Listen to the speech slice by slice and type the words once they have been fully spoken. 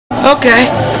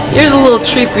Okay, here's a little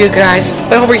treat for you guys.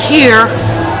 Over here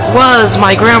was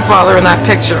my grandfather in that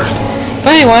picture.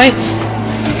 But anyway,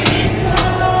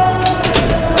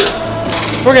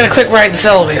 we're gonna quick ride this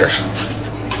elevator.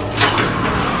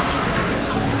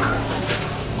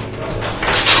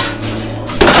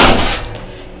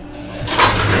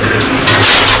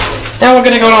 Now we're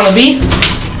gonna go down the B.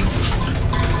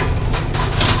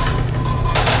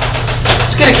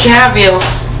 Let's get a cab view.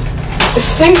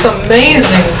 This thing's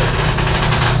amazing.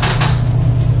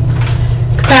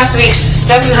 Capacity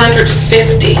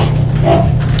 750.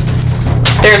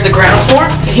 There's the ground floor,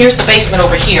 and here's the basement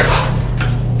over here.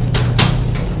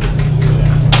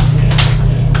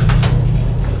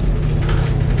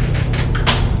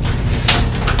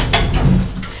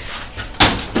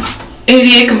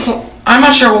 ADA I'm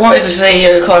not sure what if it's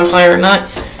ADA compliant or not.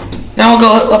 Now we'll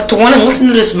go up to 1 and listen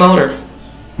to this motor.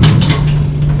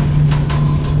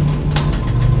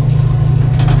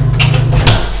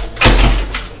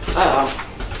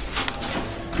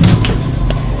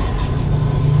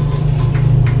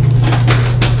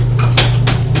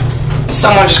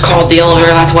 Someone just called the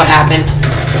elevator, that's what happened.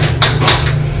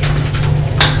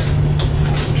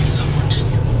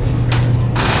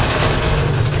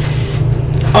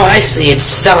 Oh, I see, it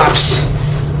stops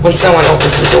when someone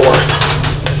opens the door.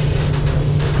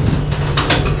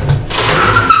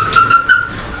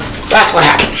 That's what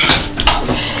happened.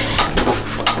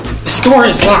 This door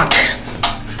is locked.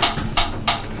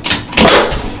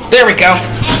 There we go.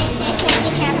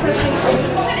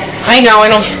 I know.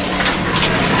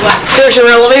 There's your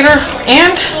elevator,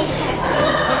 and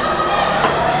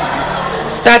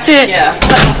that's it. Yeah.